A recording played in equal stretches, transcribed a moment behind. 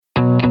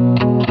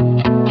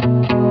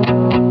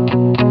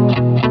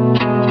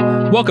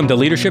Welcome to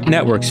Leadership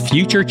Network's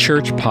Future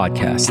Church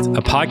Podcast,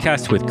 a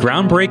podcast with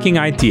groundbreaking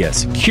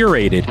ideas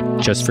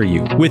curated just for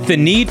you. With the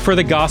need for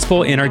the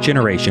gospel in our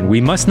generation, we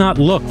must not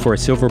look for a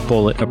silver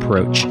bullet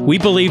approach. We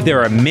believe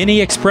there are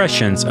many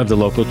expressions of the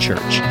local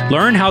church.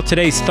 Learn how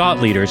today's thought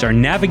leaders are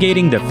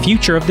navigating the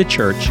future of the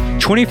church,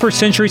 21st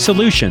century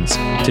solutions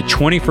to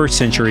 21st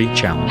century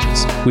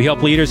challenges. We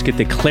help leaders get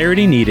the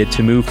clarity needed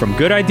to move from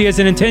good ideas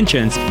and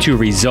intentions to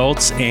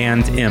results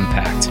and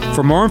impact.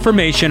 For more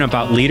information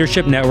about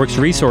Leadership Network's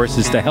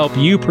resources to help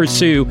you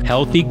pursue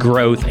healthy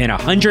growth and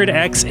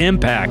 100x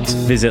impact,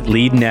 visit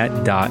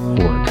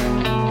leadnet.org.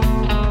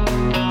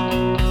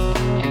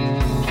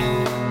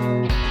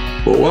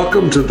 Well,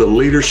 welcome to the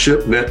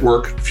Leadership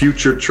Network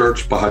Future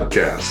Church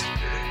Podcast.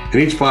 In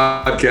each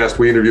podcast,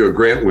 we interview a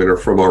grant winner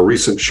from our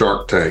recent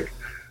Shark Tank.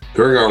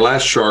 During our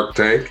last Shark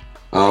Tank,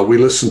 we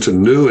listened to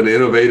new and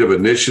innovative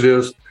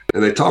initiatives,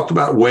 and they talked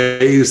about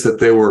ways that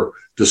they were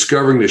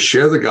discovering to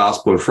share the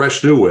gospel in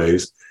fresh new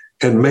ways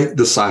and make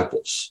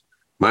disciples.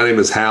 My name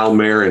is Hal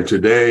Mayer, and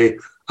today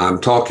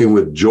I'm talking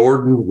with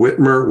Jordan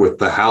Whitmer with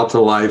the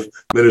HowToLife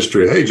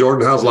ministry. Hey,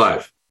 Jordan, how's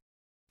life?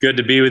 Good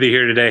to be with you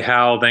here today,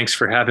 Hal. Thanks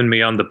for having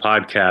me on the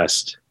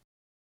podcast.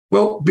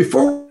 Well,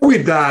 before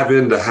we dive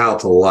into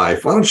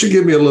HowToLife, why don't you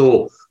give me a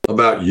little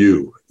about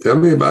you? Tell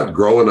me about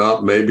growing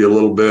up, maybe a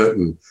little bit,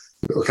 and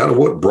kind of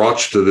what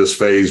brought you to this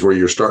phase where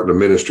you're starting a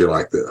ministry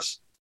like this.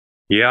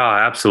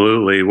 Yeah,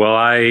 absolutely. Well,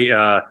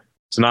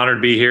 it's an honor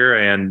to be here,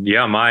 and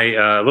my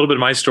a little bit of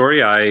my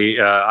story.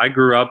 I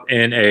grew up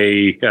in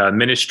a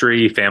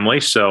ministry family,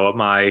 so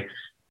my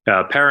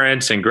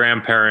parents and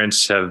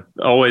grandparents have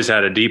always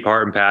had a deep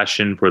heart and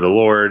passion for the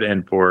Lord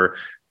and for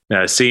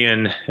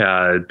seeing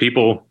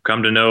people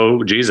come to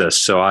know Jesus.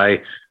 So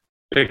I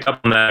picked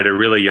up on that at a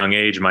really young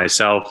age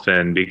myself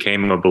and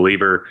became a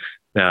believer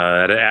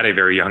at a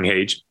very young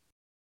age.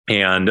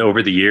 And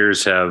over the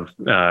years have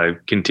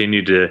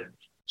continued to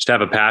just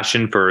have a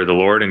passion for the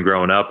Lord. And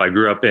growing up, I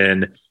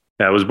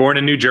was born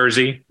in New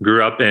Jersey,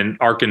 grew up in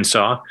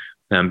Arkansas.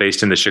 I'm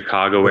based in the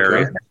Chicago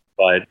area,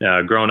 but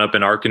growing up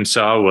in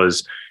Arkansas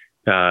was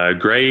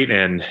great.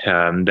 And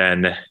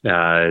then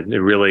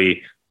it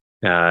really,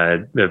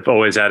 I've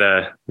always had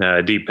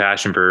a deep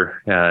passion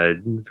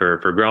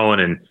for growing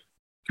and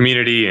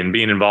community and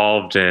being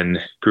involved, and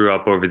grew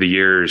up over the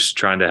years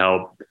trying to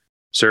help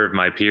serve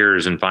my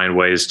peers and find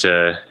ways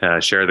to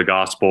share the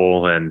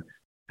gospel and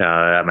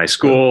at my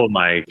school,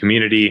 my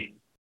community,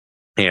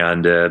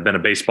 and been a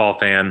baseball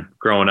fan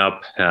growing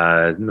up.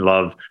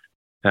 Love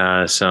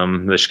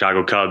the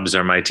Chicago Cubs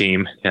are my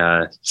team.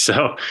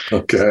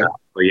 Okay.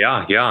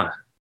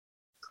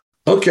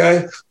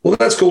 Okay. Well,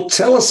 that's cool.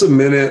 Tell us a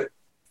minute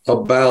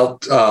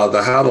about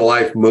the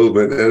HowToLife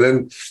movement, and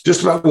then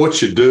just about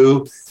what you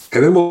do,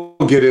 and then we'll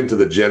get into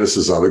the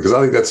genesis of it, because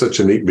I think that's such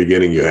a neat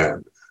beginning you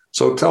had.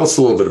 So tell us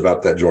a little bit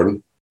about that,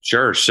 Jordan.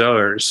 Sure.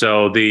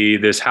 So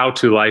this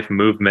HowToLife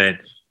movement,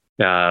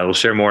 we'll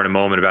share more in a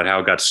moment about how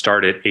it got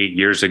started 8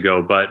 years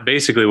ago. But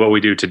basically what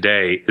we do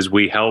today is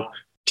we help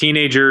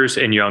teenagers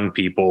and young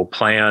people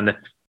plan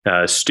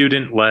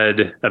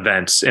student-led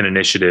events and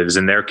initiatives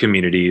in their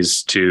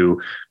communities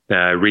to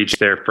reach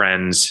their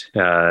friends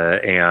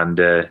and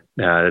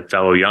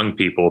fellow young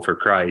people for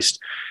Christ.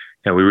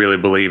 And we really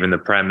believe in the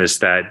premise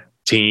that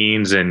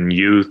teens and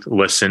youth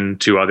listen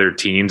to other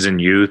teens and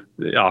youth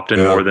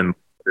often more than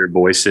their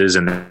voices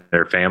and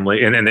their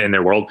family and in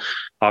their world,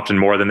 often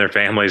more than their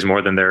families,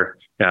 more than their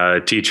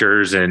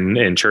teachers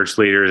and church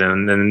leaders.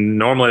 And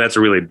normally that's a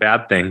really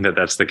bad thing that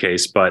that's the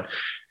case. But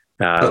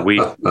we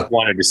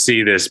wanted to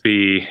see this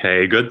be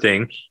a good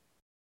thing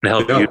and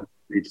help you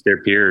reach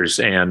their peers.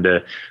 And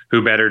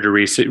who better to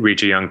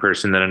reach a young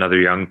person than another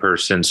young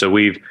person? So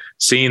we've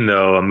seen,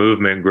 though, a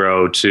movement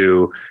grow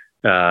to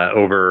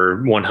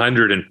over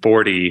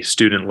 140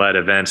 student-led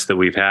events that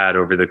we've had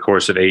over the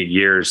course of 8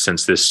 years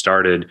since this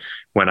started.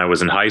 When I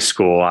was in high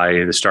school,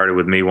 it started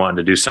with me wanting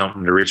to do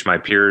something to reach my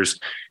peers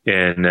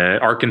in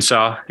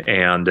Arkansas,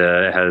 and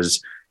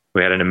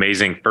we had an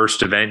amazing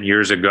first event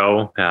years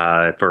ago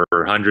for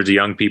hundreds of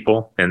young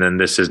people. And then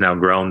this has now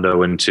grown,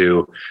 though,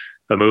 into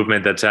a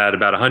movement that's had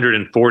about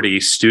 140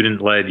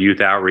 student-led youth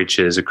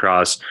outreaches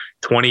across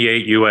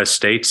 28 U.S.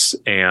 states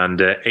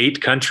and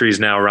 8 countries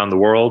now around the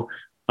world,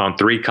 on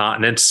 3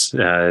 continents,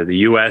 the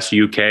U.S.,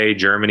 U.K.,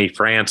 Germany,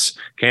 France,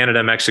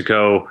 Canada,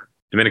 Mexico,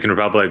 Dominican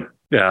Republic,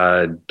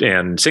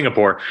 and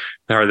Singapore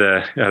are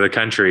the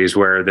countries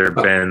where there have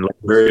been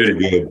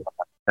students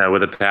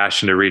with a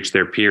passion to reach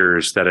their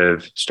peers that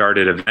have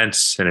started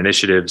events and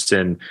initiatives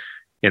in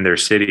their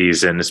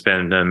cities. And it's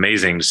been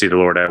amazing to see the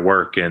Lord at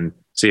work and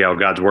see how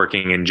God's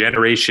working in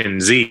Generation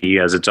Z,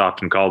 as it's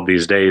often called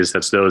these days.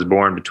 That's those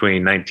born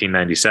between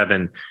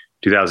 1997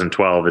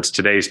 2012. It's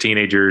today's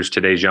teenagers,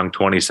 today's young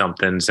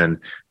 20-somethings, and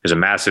there's a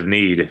massive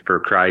need for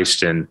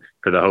Christ and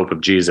for the hope of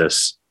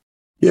Jesus.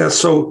 Yeah.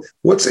 So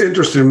what's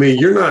interesting to me,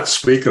 you're not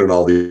speaking at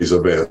all these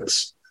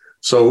events.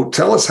 So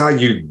tell us how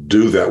you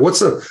do that.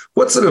 What's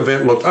an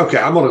event look? Okay,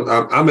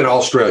 I'm in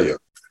Australia,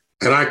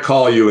 and I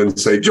call you and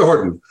say,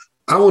 Jordan,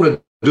 I want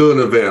to do an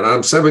event.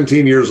 I'm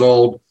 17 years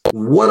old.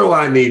 What do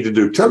I need to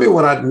do? Tell me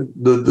what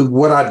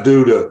I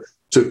do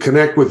to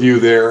connect with you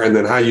there, and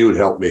then how you would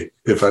help me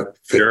if I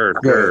fit.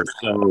 Sure.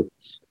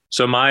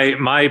 So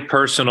my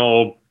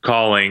personal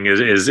calling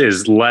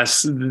is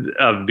less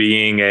of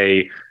being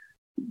a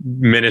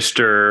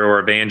minister or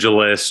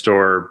evangelist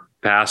or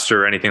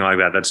pastor or anything like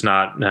that. That's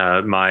not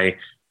my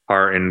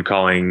heart and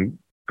calling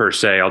per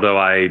se, although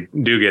I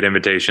do get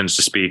invitations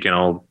to speak, and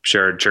I'll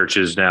share at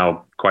churches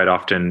now quite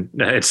often,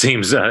 it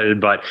seems,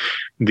 but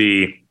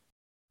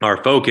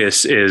our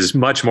focus is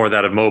much more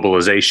that of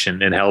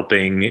mobilization and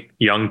helping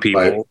young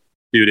people, right,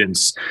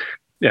 students,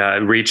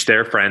 reach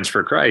their friends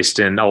for Christ.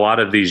 And a lot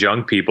of these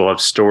young people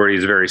have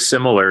stories very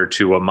similar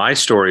to what my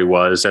story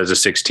was as a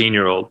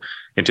 16-year-old.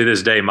 And to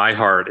this day, my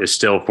heart is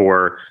still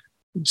for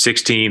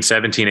 16,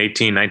 17,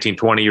 18, 19,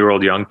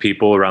 20-year-old young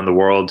people around the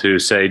world who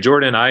say,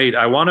 Jordan,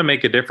 I want to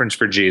make a difference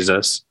for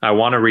Jesus. I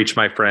want to reach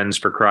my friends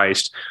for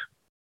Christ.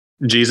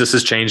 Jesus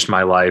has changed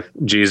my life.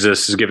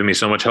 Jesus has given me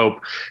so much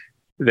hope.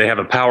 They have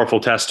a powerful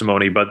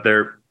testimony, but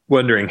they're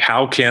wondering,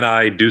 how can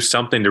I do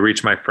something to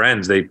reach my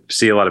friends? They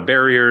see a lot of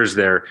barriers.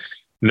 They're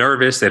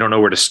nervous. They don't know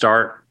where to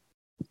start.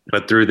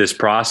 But through this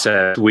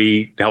process,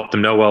 we help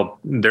them know, well,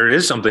 there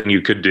is something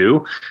you could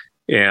do.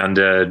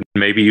 And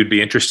maybe you'd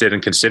be interested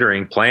in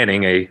considering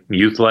planning a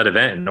youth-led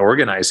event and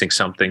organizing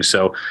something.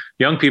 So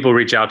young people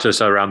reach out to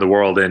us around the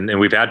world, and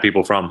we've had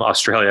people from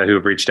Australia who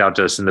have reached out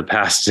to us in the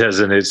past,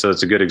 so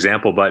it's a good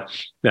example. But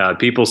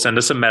people send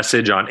us a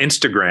message on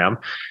Instagram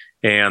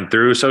and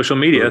through social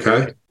media, okay,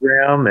 through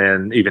Instagram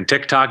and even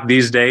TikTok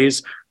these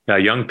days.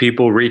 Young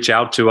people reach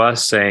out to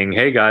us saying,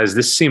 hey guys,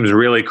 this seems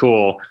really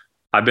cool.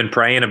 I've been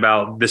praying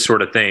about this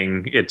sort of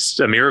thing. It's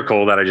a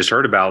miracle that I just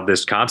heard about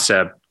this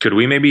concept. Could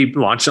we maybe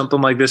launch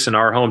something like this in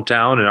our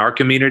hometown, in our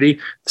community,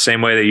 the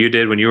same way that you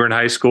did when you were in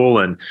high school?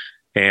 And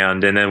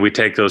then we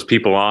take those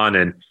people on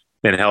and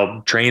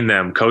help train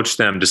them, coach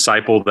them,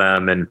 disciple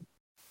them, and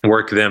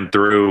work them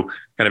through.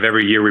 Kind of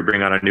every year we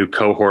bring on a new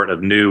cohort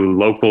of new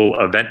local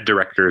event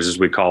directors, as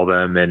we call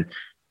them. And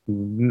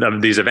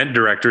these event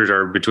directors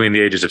are between the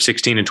ages of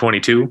 16 and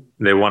 22.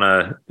 They want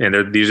to,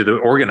 and these are the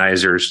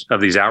organizers of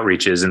these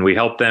outreaches, and we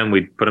help them.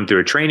 We put them through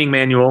a training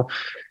manual.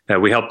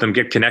 We help them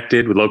get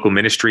connected with local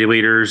ministry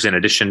leaders in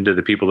addition to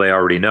the people they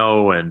already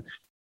know, and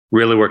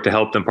really work to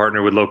help them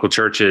partner with local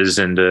churches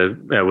and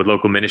with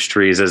local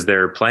ministries as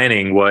they're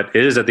planning what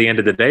is, at the end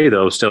of the day,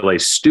 though, still a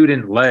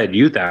student-led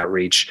youth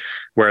outreach,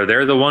 where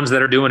they're the ones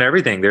that are doing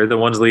everything. They're the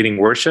ones leading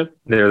worship.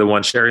 They're the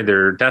ones sharing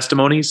their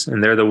testimonies,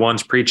 and they're the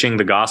ones preaching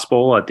the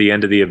gospel at the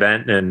end of the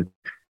event. And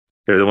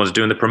they're the ones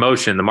doing the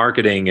promotion, the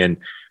marketing, and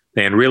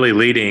really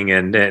leading.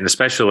 And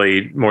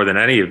especially more than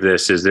any of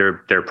this is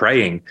they're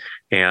praying.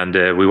 And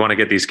we want to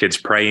get these kids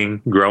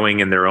praying,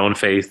 growing in their own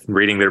faith,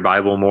 reading their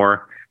Bible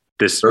more.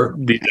 Sure.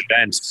 These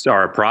events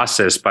are a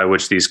process by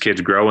which these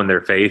kids grow in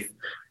their faith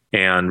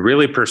and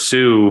really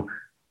pursue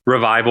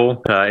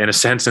revival, in a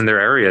sense, in their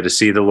area, to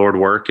see the Lord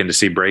work and to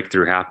see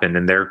breakthrough happen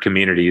in their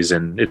communities.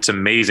 And it's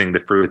amazing the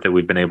fruit that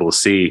we've been able to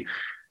see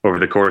over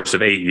the course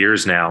of 8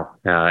 years now,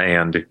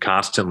 and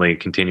constantly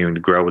continuing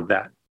to grow with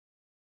that.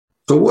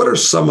 So what are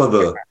some of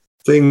the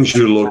things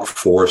you look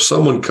for if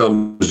someone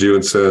comes to you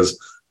and says,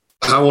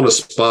 I want to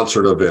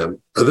sponsor an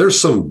event? Are there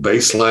some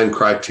baseline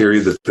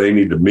criteria that they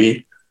need to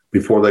meet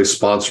before they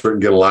sponsor it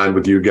and get aligned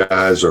with you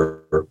guys,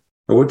 or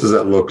what does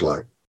that look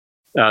like?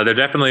 There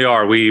definitely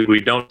are. We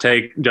don't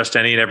take just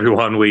any and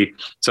everyone.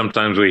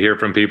 Sometimes we hear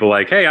from people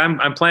like, hey,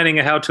 I'm planning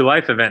a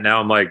HowToLife event now.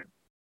 I'm like,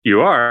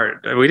 you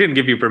are? We didn't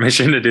give you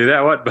permission to do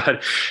that. What?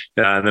 But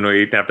and then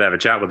we have to have a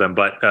chat with them.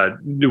 But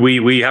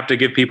we have to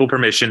give people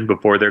permission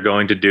before they're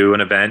going to do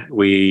an event.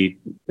 We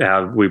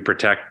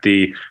protect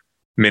the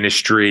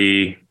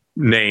ministry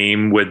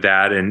name with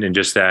that, and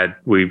just that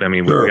we got to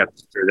make sure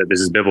that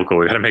this is biblical.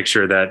 We got to make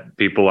sure that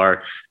people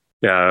are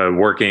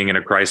working in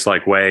a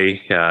Christ-like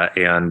way,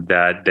 and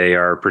that they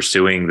are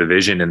pursuing the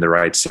vision in the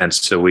right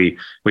sense. So we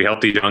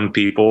help the young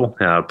people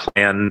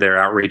plan their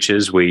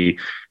outreaches.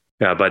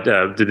 But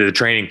the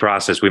training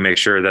process, we make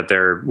sure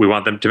that we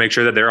want them to make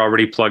sure that they're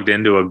already plugged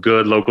into a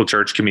good local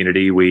church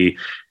community.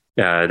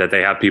 That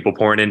they have people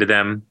pouring into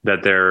them,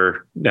 that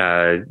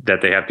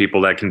they have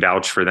people that can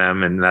vouch for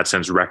them, and in that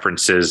sense,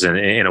 references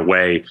in a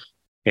way.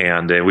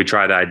 And we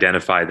try to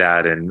identify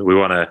that, and we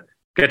want to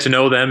get to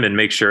know them and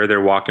make sure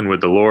they're walking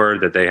with the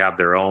Lord, that they have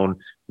their own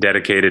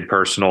dedicated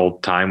personal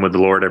time with the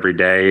Lord every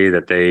day,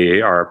 that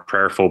they are a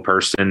prayerful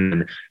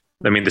person.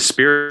 I mean, the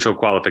spiritual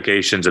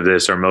qualifications of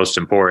this are most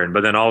important,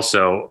 but then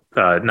also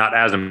not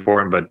as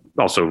important, but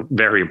also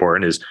very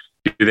important is,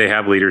 do they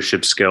have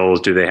leadership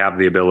skills? Do they have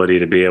the ability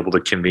to be able to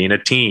convene a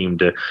team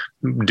to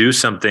do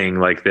something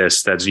like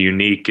this that's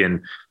unique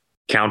and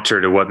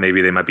counter to what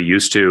maybe they might be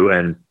used to?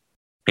 And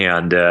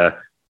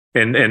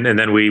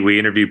then we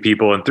interview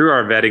people, and through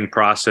our vetting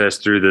process,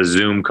 through the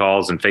Zoom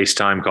calls and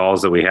FaceTime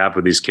calls that we have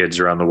with these kids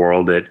around the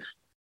world, it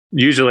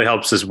usually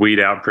helps us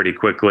weed out pretty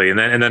quickly. And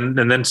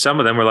then some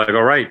of them were like,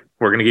 all right,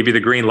 we're going to give you the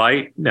green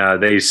light.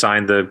 They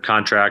signed the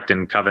contract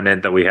and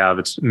covenant that we have.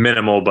 It's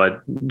minimal,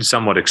 but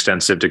somewhat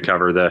extensive to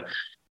cover the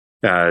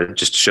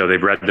just to show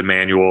they've read the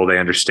manual, they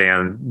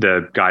understand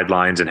the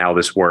guidelines and how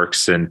this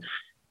works. And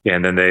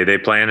then they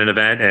plan an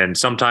event, and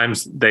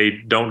sometimes they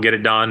don't get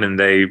it done, and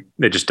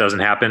it just doesn't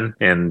happen,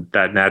 and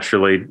that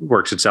naturally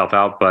works itself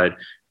out. But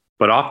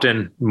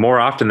more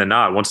often than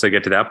not, once they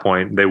get to that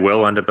point, they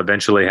will end up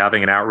eventually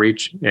having an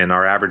outreach. And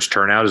our average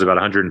turnout is about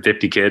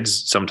 150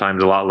 kids,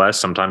 sometimes a lot less,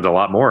 sometimes a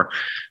lot more.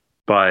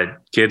 But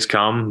kids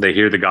come, they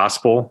hear the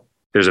gospel.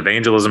 There's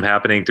evangelism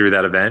happening through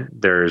that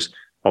event. There's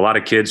a lot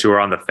of kids who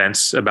are on the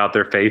fence about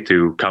their faith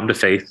who come to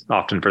faith,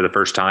 often for the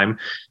first time.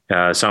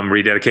 Some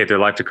rededicate their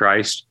life to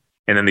Christ.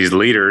 And then these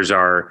leaders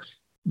are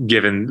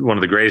given one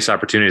of the greatest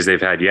opportunities they've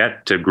had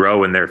yet to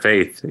grow in their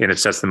faith. And it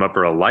sets them up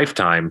for a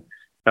lifetime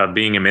of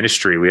being in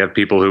ministry. We have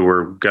people who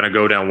were going to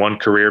go down one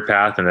career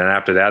path, and then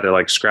after that, they're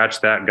like,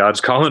 scratch that. God's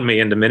calling me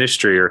into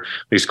ministry, or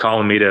he's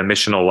calling me to a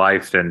missional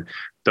life. And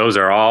those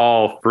are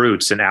all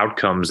fruits and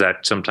outcomes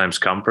that sometimes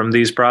come from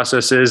these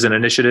processes and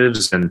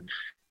initiatives, and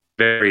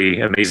very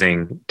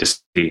amazing to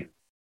see.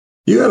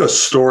 You had a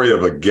story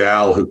of a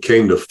gal who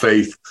came to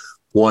faith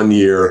one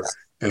year,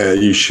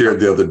 you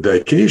shared the other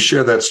day. Can you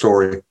share that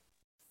story?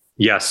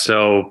 Yes.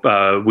 So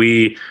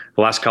we,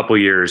 the last couple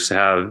of years,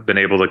 have been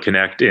able to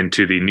connect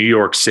into the New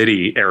York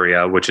City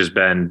area, which has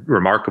been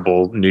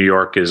remarkable. New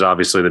York is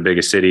obviously the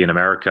biggest city in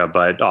America,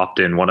 but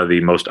often one of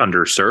the most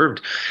underserved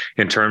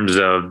in terms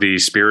of the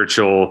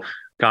spiritual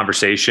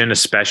conversation,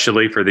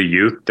 especially for the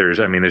youth.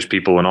 There's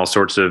people in all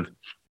sorts of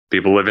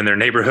people live in their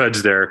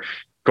neighborhoods, their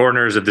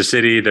corners of the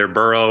city, their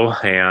borough,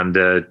 and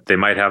they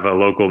might have a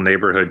local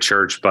neighborhood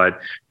church,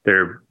 but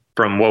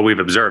from what we've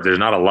observed, there's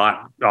not a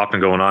lot often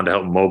going on to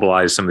help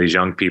mobilize some of these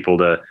young people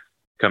to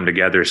come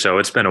together. So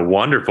it's been a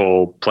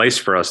wonderful place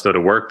for us, though,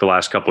 to work the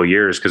last couple of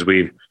years, because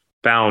we've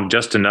found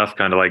just enough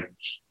kind of like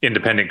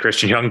independent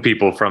Christian young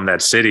people from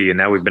that city. And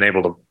now we've been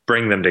able to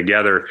bring them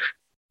together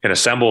and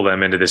assemble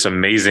them into this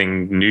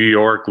amazing New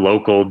York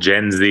local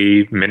Gen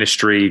Z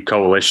ministry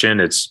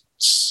coalition. It's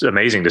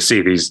amazing to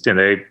see these, and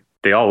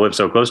they all live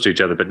so close to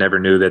each other, but never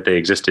knew that they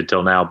existed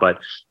till now. But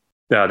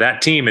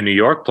that team in New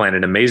York planned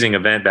an amazing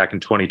event back in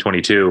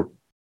 2022,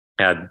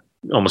 had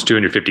almost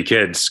 250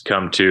 kids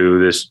come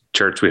to this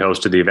church we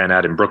hosted the event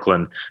at in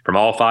Brooklyn from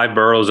all 5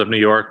 boroughs of New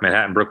York: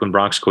 Manhattan, Brooklyn,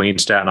 Bronx,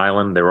 Queens, Staten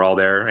Island. They were all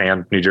there,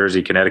 and New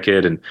Jersey,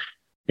 Connecticut.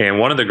 And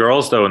one of the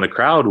girls, though, in the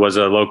crowd was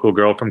a local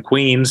girl from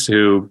Queens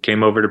who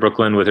came over to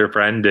Brooklyn with her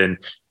friend,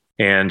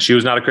 and she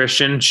was not a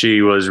Christian.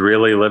 She was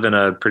really living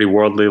a pretty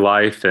worldly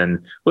life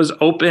and was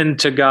open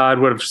to God,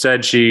 would have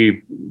said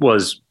she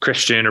was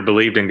Christian or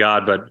believed in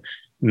God, but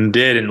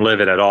didn't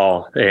live it at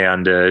all,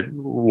 and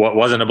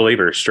wasn't a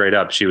believer, straight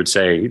up, she would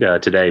say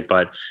today.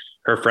 But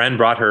her friend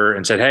brought her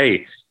and said,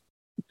 "Hey,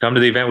 come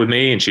to the event with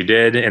me," and she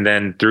did. And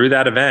then through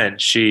that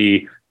event,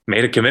 she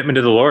made a commitment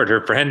to the Lord.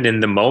 Her friend, in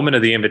the moment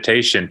of the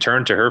invitation,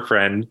 turned to her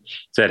friend,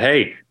 said,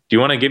 "Hey, do you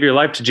want to give your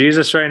life to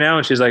Jesus right now?"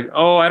 And she's like,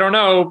 "Oh, I don't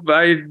know."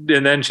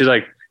 And then she's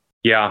like,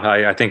 "Yeah,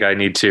 I think I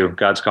need to.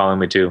 God's calling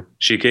me to."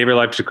 She gave her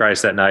life to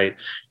Christ that night.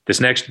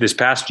 This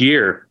past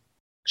year,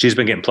 she's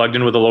been getting plugged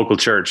in with a local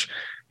church.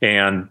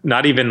 And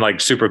not even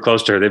like super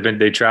close to her.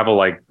 They travel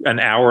like an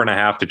hour and a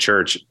half to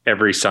church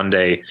every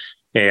Sunday.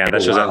 And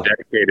that's just how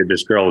dedicated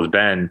this girl has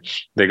been.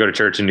 They go to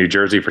church in New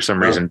Jersey for some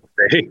reason.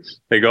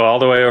 They go all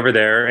the way over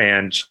there,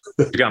 and she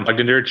got plugged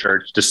into her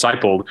church,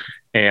 discipled,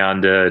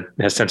 and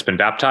has since been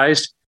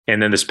baptized.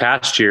 And then this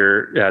past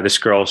year, this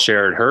girl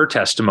shared her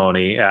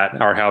testimony at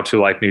our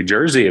HowToLife New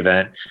Jersey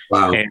event.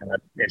 Wow.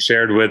 And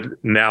shared with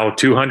now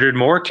 200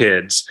 more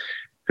kids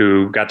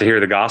who got to hear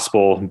the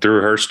gospel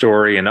through her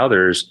story and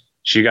others.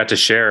 She got to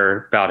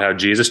share about how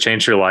Jesus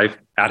changed her life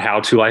at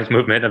HowToLife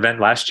movement event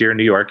last year in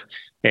New York,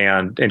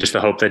 and just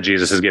the hope that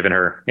Jesus has given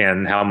her,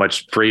 and how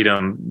much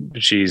freedom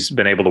she's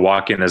been able to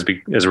walk in as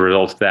a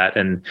result of that,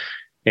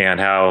 and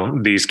how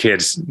these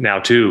kids now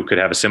too could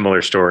have a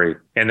similar story.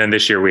 And then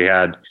this year we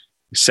had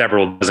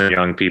several dozen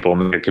young people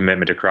make a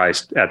commitment to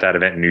Christ at that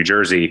event in New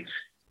Jersey,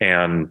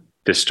 and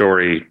this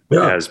story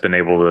has been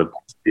able to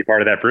be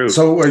part of that fruit.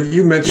 So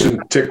you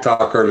mentioned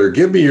TikTok earlier.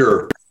 Give me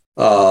your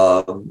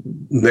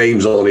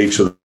names on each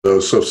of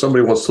those. So if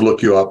somebody wants to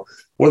look you up,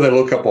 what do they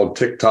look up on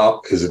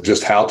TikTok? Is it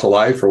just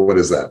HowToLife, or what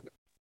is that?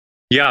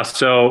 Yeah.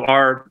 So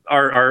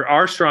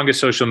our strongest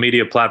social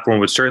media platform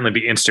would certainly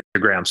be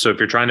Instagram. So if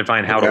you're trying to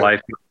find HowToLife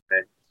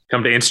movement,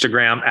 come to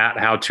Instagram at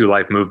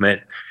HowToLife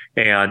movement.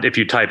 And if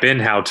you type in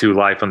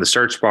HowToLife on the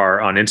search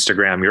bar on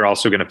Instagram, you're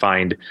also going to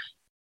find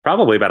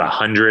probably about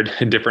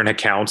 100 different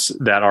accounts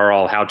that are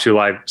all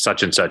HowToLife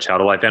such and such,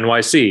 HowToLife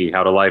NYC,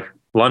 HowToLife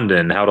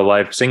London,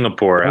 HowToLife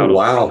Singapore,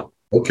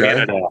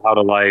 Canada,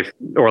 HowToLife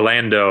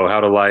Orlando,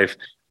 HowToLife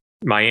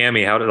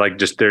Miami,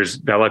 there's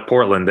HowToLife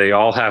Portland. They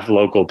all have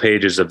local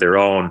pages of their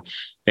own,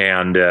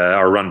 and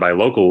are run by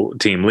local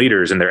team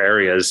leaders in their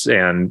areas.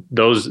 And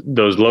those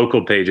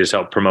local pages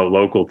help promote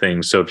local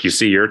things. So if you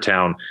see your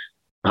town,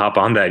 hop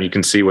on that and you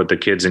can see what the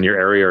kids in your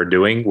area are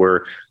doing.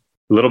 We're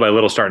little by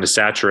little starting to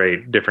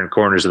saturate different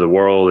corners of the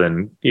world,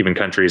 and even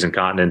countries and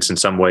continents in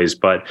some ways.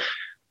 But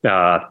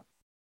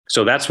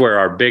so that's where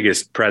our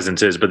biggest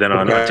presence is. But then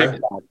on our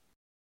TikTok,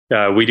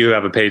 We do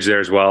have a page there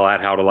as well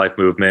at How to Life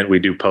Movement. We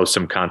do post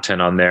some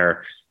content on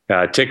there.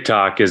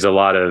 TikTok is a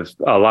lot of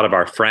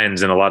our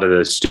friends and a lot of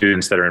the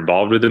students that are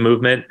involved with the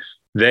movement.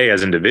 They,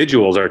 as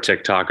individuals, are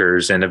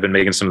TikTokers and have been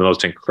making some of the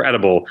most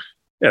incredible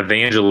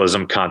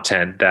evangelism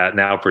content that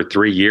now for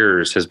 3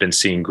 years has been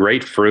seeing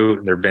great fruit.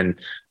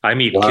 I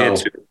meet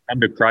kids who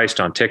come to Christ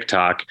on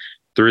TikTok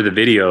through the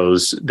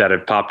videos that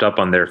have popped up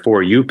on their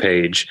For You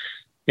page.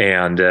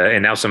 And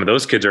now some of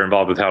those kids are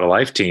involved with How to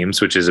Life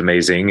teams, which is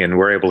amazing. And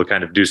we're able to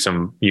kind of do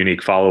some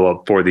unique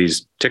follow-up for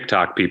these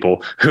TikTok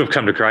people who have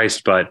come to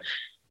Christ. But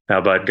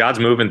God's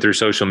moving through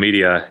social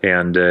media.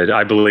 And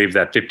I believe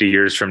that 50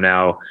 years from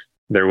now,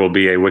 there will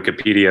be a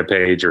Wikipedia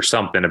page or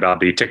something about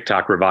the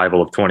TikTok revival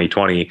of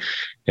 2020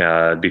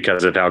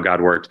 because of how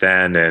God worked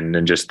then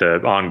and just the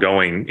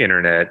ongoing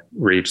internet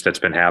reach that's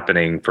been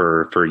happening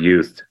for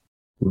youth.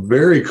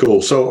 Very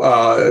cool. So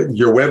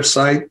your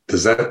website,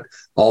 is that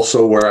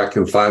also where I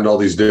can find all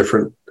these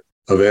different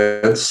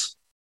events?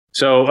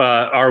 So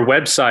our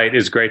website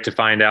is great to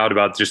find out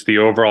about just the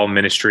overall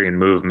ministry and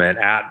movement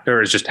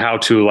it's just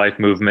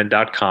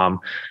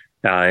HowToLifeMovement.com.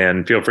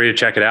 And feel free to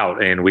check it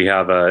out. And we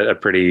have a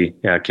pretty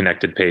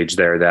connected page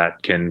there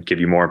that can give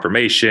you more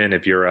information.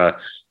 If you're an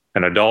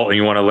adult and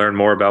you want to learn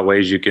more about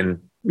ways you can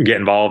get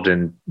involved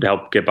and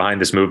help get behind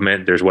this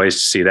movement, there's ways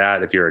to see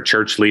that. If you're a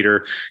church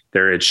leader,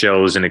 there it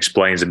shows and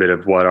explains a bit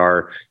of what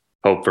our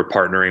hope for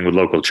partnering with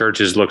local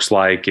churches looks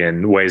like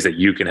and ways that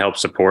you can help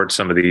support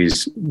some of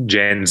these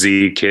Gen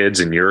Z kids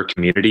in your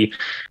community.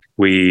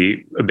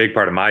 A big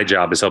part of my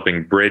job is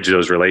helping bridge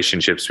those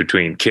relationships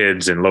between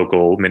kids and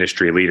local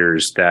ministry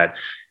leaders that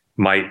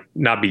might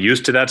not be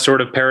used to that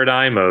sort of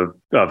paradigm of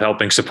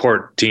helping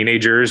support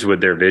teenagers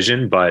with their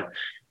vision. But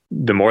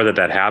the more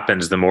that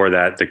happens, the more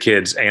that the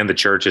kids and the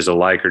churches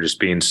alike are just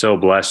being so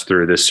blessed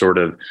through this sort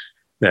of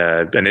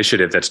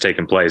initiative that's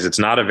taken place. It's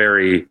not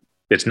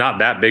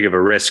that big of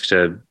a risk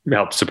to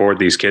help support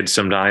these kids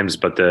sometimes,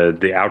 but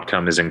the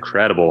outcome is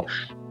incredible.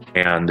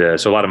 And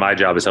so a lot of my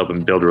job is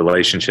helping build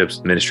relationships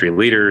with ministry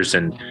leaders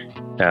and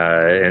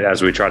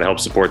as we try to help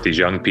support these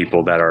young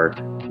people that are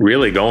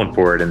really going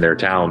for it in their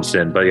towns.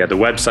 But the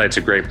website's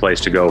a great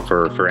place to go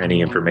for any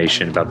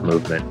information about the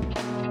movement.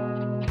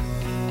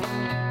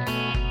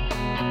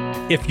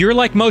 If you're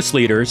like most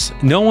leaders,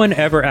 no one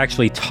ever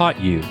actually taught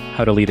you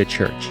how to lead a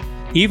church.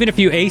 Even if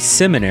you ace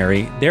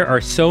seminary, there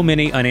are so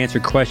many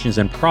unanswered questions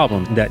and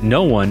problems that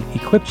no one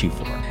equipped you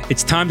for.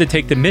 It's time to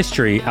take the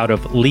mystery out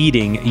of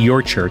leading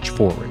your church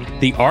forward.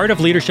 The Art of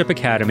Leadership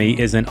Academy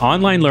is an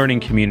online learning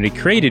community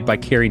created by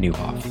Carey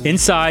Nieuwhof.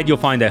 Inside, you'll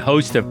find a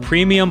host of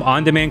premium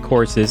on-demand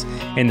courses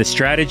and the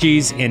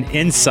strategies and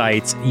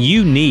insights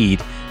you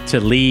need to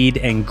lead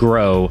and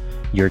grow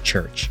your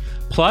church.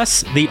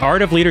 Plus, the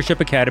Art of Leadership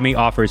Academy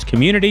offers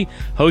community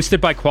hosted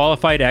by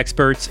qualified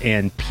experts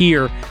and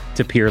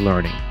peer-to-peer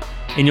learning.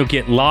 And you'll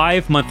get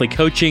live monthly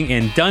coaching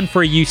and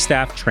done-for-you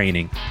staff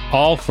training,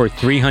 all for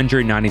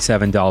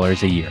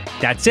 $397 a year.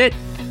 That's it.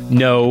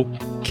 No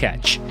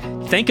catch.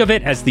 Think of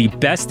it as the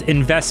best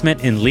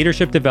investment in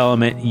leadership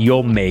development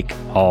you'll make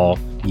all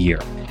year.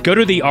 Go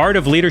to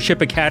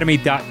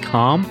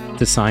theartofleadershipacademy.com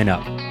to sign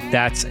up.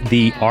 That's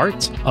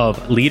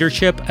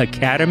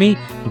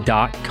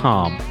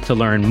theartofleadershipacademy.com to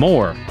learn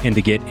more and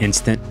to get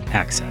instant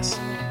access.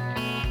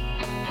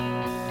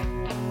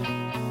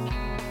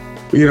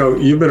 You know,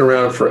 you've been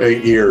around for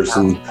 8 years,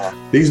 and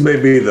these may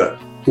be the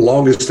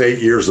longest 8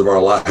 years of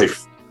our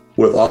life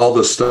with all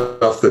the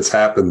stuff that's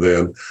happened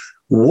then.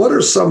 What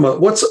are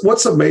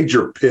what's a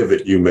major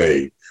pivot you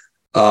made?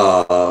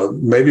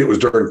 Maybe it was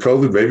during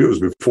COVID, maybe it was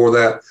before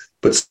that,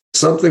 but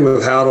something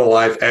with How to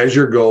Life, as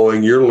you're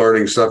going, you're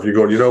learning stuff, you're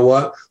going, you know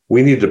what?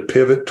 We need to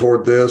pivot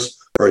toward this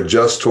or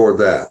adjust toward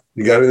that.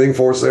 You got anything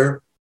for us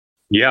there?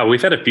 Yeah,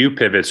 we've had a few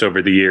pivots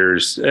over the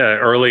years.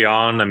 Early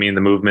on, the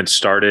movement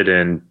started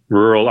in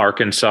rural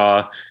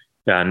Arkansas,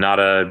 not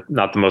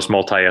the most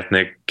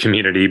multi-ethnic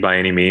community by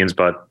any means,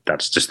 but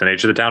that's just the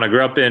nature of the town I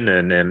grew up in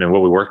and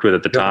what we worked with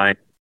at the time.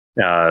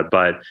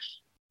 But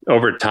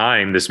over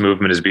time, this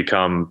movement has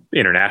become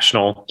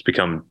international. It's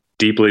become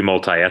deeply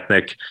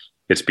multi-ethnic.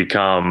 It's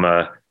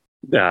become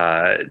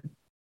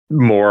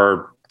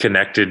more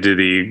connected to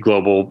the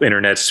global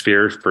internet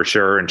sphere for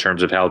sure in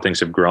terms of how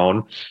things have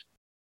grown.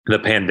 The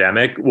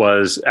pandemic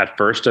was at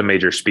first a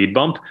major speed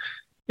bump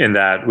in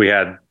that we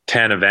had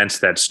 10 events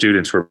that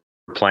students were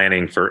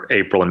planning for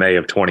April and May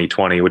of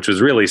 2020, which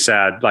was really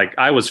sad. Like,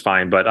 I was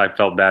fine, but I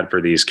felt bad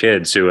for these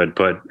kids who had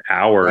put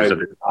hours of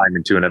their time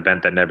into an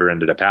event that never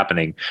ended up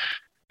happening.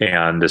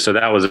 And so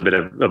that was a bit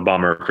of a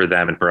bummer for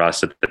them and for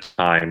us at the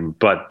time.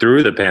 But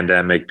through the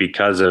pandemic,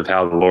 because of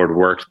how the Lord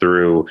worked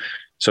through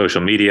social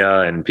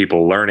media and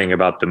people learning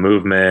about the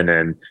movement,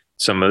 and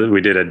we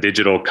did a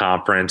digital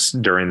conference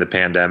during the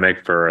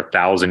pandemic for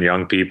 1,000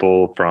 young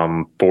people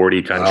from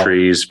 40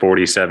 countries,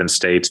 47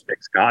 states,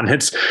 6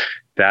 continents.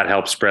 That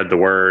helped spread the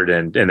word.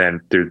 And then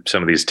through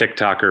some of these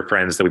TikToker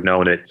friends that we've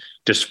known, it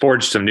just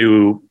forged some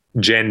new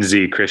Gen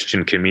Z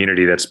Christian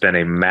community that's been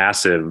a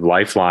massive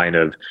lifeline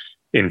of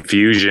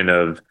infusion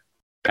of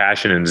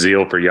passion and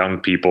zeal for young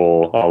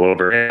people all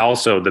over. And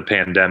also the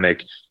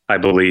pandemic, I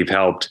believe,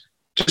 helped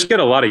just get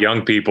a lot of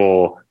young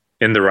people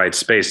in the right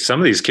space. Some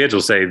of these kids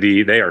will say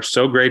they are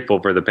so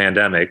grateful for the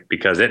pandemic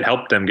because it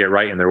helped them get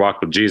right in their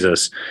walk with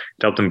Jesus.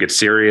 It helped them get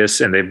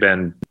serious, and they've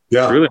been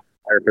really on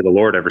fire for the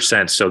Lord ever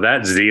since. So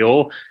that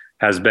zeal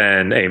has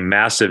been a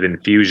massive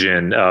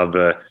infusion of,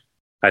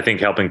 I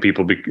think, helping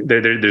people.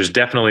 There's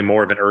definitely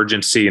more of an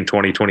urgency in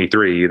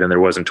 2023 than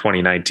there was in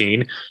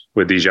 2019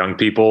 with these young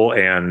people.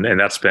 And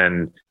that's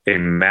been a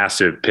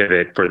massive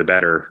pivot for the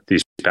better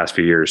these past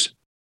few years.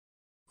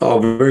 Oh,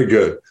 very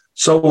good.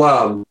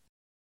 So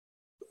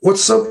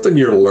what's something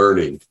you're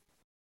learning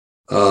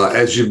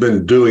as you've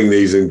been doing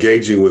these,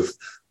 engaging with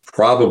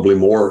probably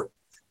more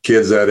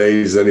kids that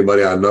age than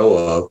anybody I know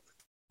of?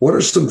 What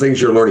are some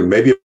things you're learning,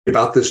 maybe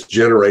about this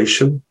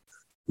generation,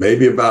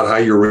 maybe about how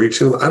you're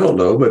reaching them? I don't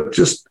know, but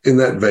just in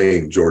that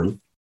vein,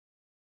 Jordan.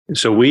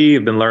 So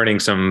we've been learning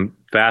some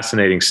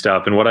fascinating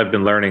stuff. And what I've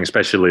been learning,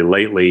 especially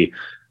lately,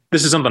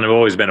 this is something I've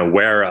always been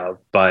aware of,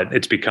 but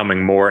it's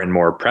becoming more and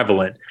more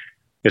prevalent.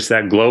 It's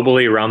that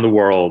globally around the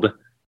world,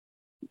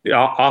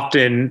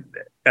 often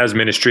as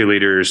ministry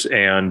leaders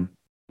and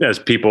as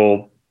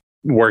people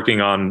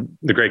working on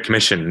the Great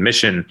Commission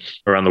mission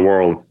around the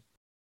world,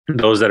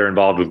 those that are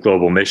involved with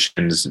global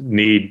missions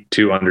need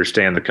to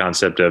understand the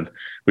concept of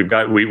we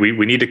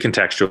need to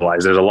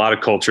contextualize. There's a lot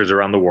of cultures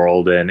around the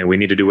world, and we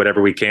need to do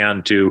whatever we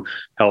can to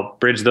help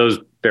bridge those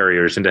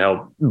barriers and to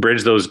help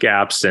bridge those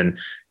gaps. And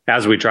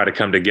as we try to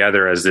come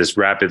together as this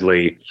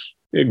rapidly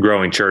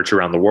growing church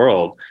around the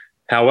world.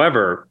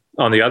 However,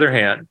 on the other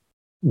hand,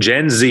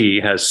 Gen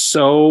Z has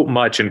so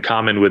much in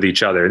common with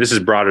each other. This is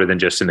broader than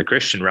just in the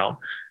Christian realm.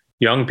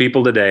 Young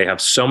people today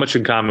have so much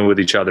in common with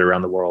each other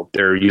around the world.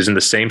 They're using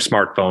the same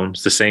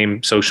smartphones, the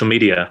same social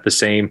media, the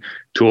same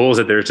tools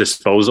at their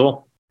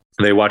disposal.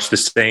 They watch the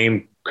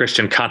same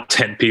Christian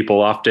content,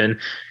 people often,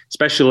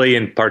 especially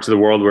in parts of the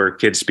world where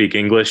kids speak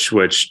English,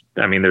 which,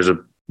 I mean, there's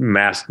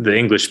the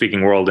English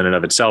speaking world in and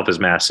of itself is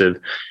massive.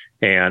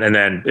 And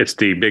then it's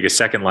the biggest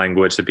second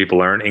language that people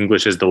learn.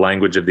 English is the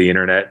language of the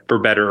internet, for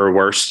better or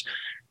worse.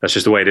 That's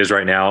just the way it is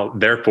right now.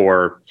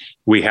 Therefore,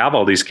 we have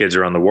all these kids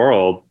around the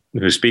world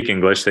who speak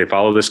English. They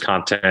follow this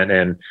content,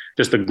 and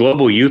just the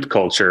global youth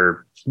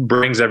culture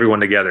brings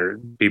everyone together.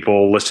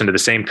 People listen to the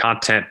same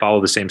content,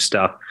 follow the same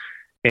stuff.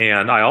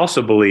 And I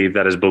also believe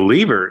that as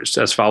believers,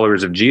 as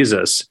followers of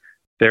Jesus,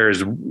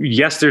 there's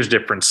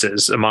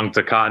differences among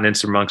the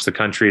continents, amongst the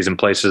countries and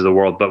places of the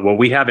world. But what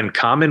we have in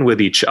common with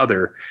each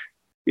other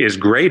is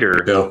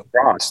greater than the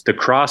cross. The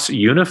cross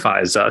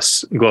unifies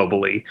us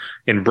globally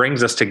and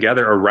brings us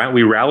together around.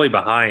 We rally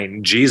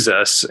behind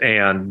Jesus,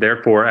 and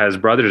therefore, as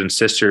brothers and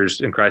sisters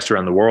in Christ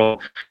around the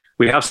world,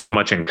 we have so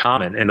much in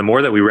common. And the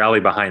more that we rally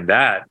behind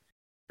that,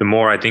 the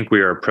more I think we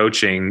are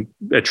approaching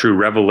a true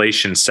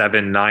Revelation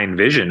 7-9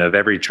 vision of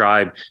every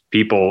tribe,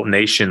 people,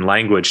 nation,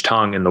 language,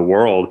 tongue in the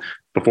world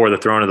before the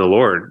throne of the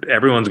Lord.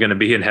 Everyone's going to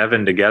be in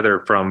heaven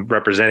together, from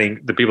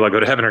representing the people that go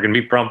to heaven are going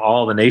to be from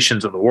all the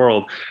nations of the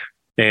world.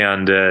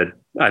 And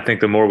I think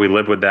the more we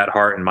live with that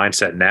heart and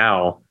mindset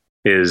now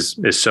is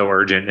so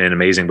urgent and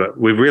amazing. But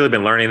we've really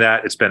been learning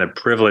that. It's been a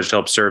privilege to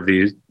help serve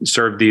these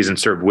and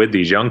serve with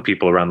these young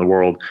people around the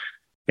world.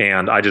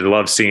 And I just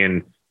love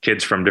seeing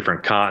kids from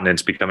different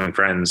continents becoming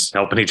friends,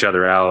 helping each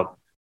other out,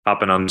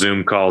 hopping on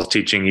Zoom calls,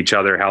 teaching each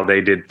other how they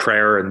did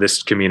prayer in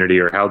this community,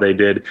 or how they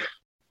did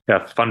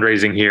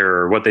fundraising here,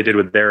 or what they did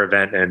with their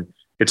event. And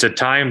it's a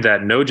time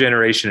that no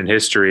generation in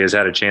history has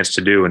had a chance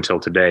to do until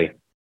today.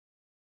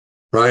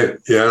 Right.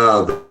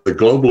 Yeah. The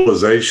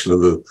globalization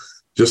of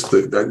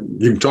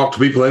you can talk to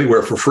people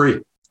anywhere for free.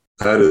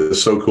 That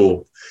is so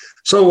cool.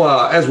 So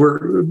as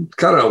we're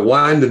kind of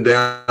winding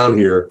down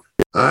here,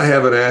 I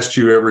haven't asked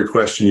you every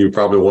question you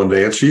probably wanted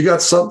to answer. You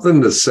got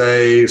something to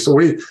say? So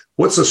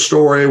what's a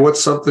story?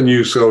 What's something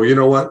you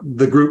know what?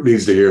 The group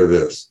needs to hear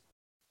this.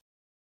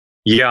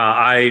 Yeah,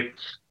 I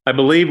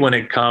believe when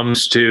it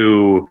comes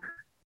to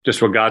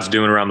just what God's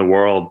doing around the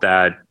world,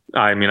 that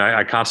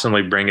I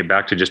constantly bring it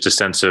back to just a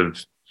sense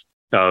of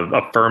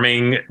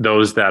affirming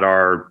those that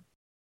are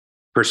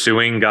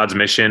pursuing God's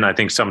mission. I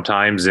think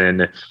sometimes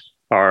in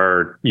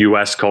our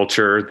U.S.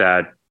 culture,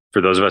 that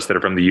for those of us that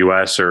are from the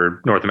U.S.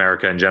 or North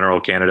America in general,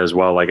 Canada as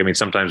well,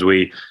 sometimes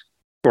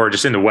or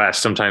just in the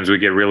West, sometimes we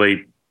get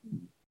really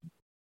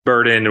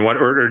burdened and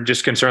or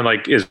just concerned,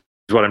 is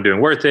what I'm doing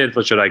worth it?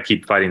 Should I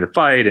keep fighting the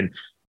fight? And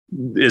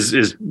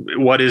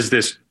what is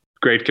this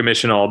Great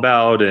Commission all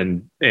about?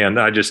 And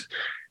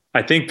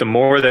I think the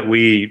more that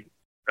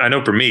I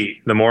know for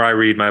me, the more I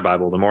read my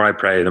Bible, the more I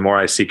pray, the more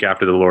I seek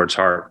after the Lord's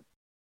heart,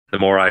 the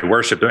more I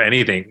worship or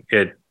anything,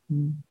 it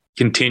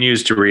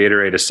continues to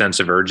reiterate a sense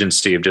of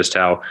urgency of just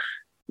how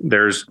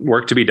there's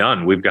work to be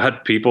done. We've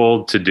got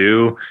people to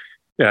do,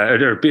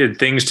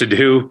 things to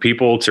do,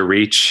 people to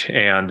reach,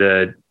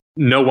 and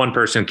no one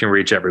person can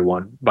reach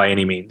everyone by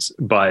any means.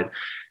 But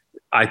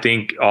I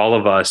think all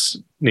of us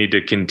need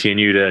to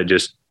continue to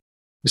just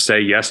say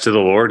yes to the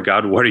Lord.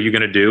 God, what are you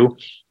going to do?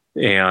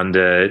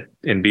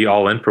 And be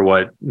all in for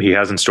what he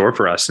has in store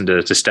for us, and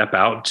to step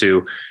out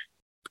to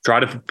try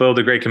to fulfill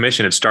the Great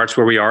Commission. It starts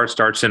where we are. It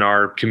starts in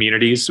our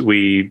communities.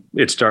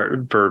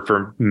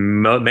 For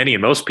many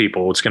and most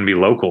people, it's going to be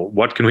local.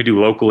 What can we do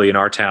locally in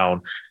our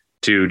town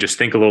to just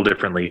think a little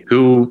differently?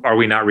 Who are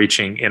we not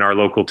reaching in our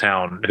local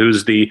town?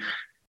 Who's the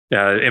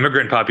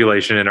immigrant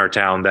population in our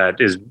town that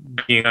is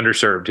being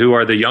underserved? Who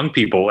are the young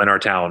people in our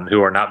town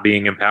who are not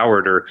being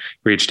empowered or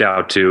reached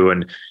out to?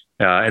 And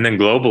then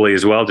globally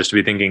as well, just to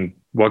be thinking,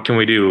 what can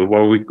we do?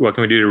 What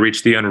can we do to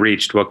reach the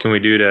unreached? What can we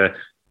do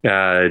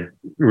to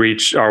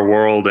reach our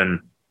world?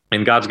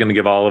 And God's going to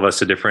give all of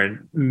us a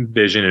different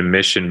vision and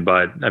mission.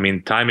 But I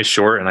mean, time is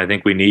short, and I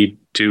think we need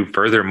to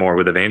further more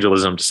with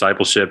evangelism,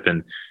 discipleship,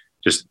 and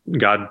just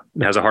God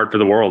has a heart for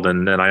the world.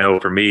 And I know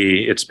for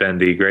me, it's been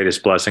the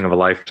greatest blessing of a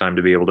lifetime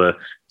to be able to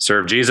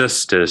serve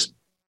Jesus, to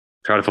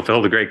try to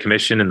fulfill the Great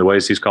Commission in the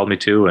ways he's called me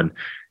to.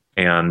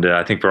 And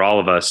I think for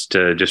all of us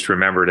to just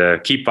remember to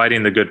keep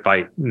fighting the good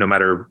fight, no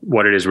matter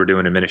what it is we're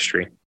doing in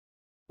ministry.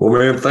 Well,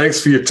 man,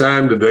 thanks for your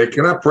time today.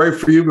 Can I pray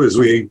for you as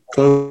we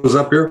close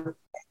up here?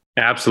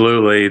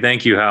 Absolutely.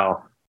 Thank you,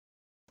 Hal.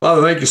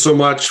 Father, thank you so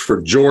much for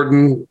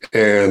Jordan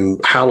and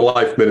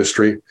HowToLife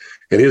Ministry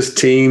and his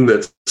team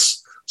that's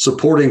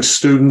supporting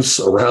students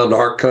around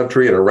our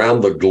country and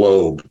around the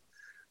globe.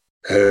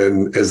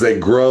 And as they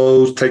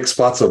grow, take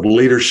spots of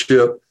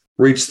leadership,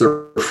 reach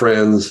their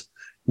friends.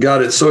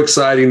 God, it's so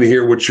exciting to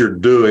hear what you're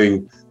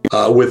doing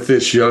with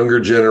this younger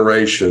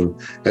generation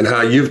and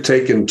how you've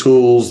taken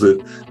tools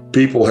that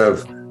people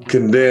have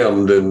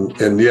condemned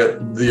and yet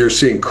you're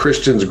seeing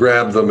Christians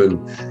grab them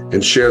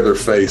and share their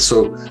faith.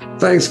 So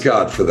thanks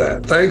God for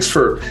that. Thanks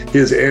for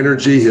his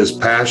energy, his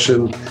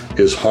passion,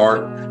 his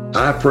heart.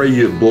 I pray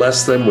you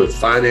bless them with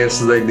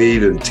finances they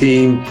need and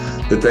team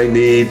that they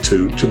need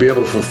to be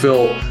able to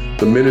fulfill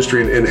the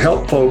ministry and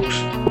help folks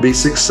be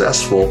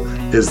successful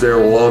as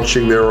they're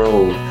launching their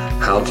own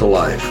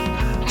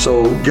HowToLife.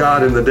 So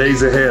God, in the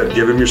days ahead,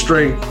 give him your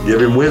strength,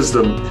 give him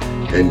wisdom,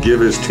 and give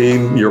his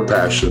team your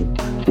passion.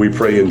 We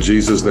pray in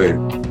Jesus'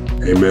 name.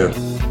 Amen.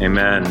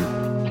 Amen.